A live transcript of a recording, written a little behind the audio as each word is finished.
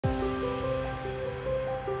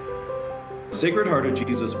Sacred Heart of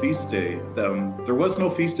Jesus feast day, there was no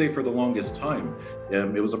feast day for the longest time.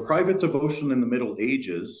 It was a private devotion in the Middle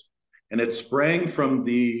Ages, and it sprang from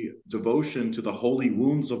the devotion to the holy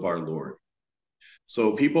wounds of our Lord.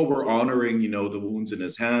 So people were honoring, the wounds in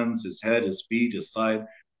his hands, his head, his feet, his side.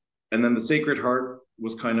 And then the Sacred Heart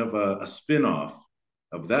was kind of a spin-off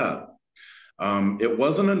of that. It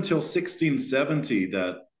wasn't until 1670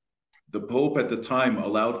 that the Pope at the time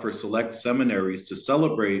allowed for select seminaries to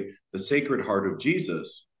celebrate the Sacred Heart of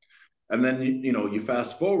Jesus. And then, you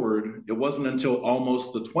fast forward, it wasn't until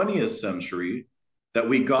almost the 20th century that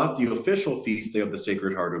we got the official feast day of the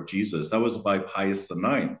Sacred Heart of Jesus. That was by Pius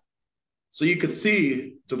IX. So you could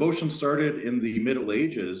see devotion started in the Middle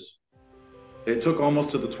Ages. It took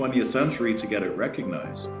almost to the 20th century to get it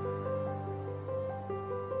recognized.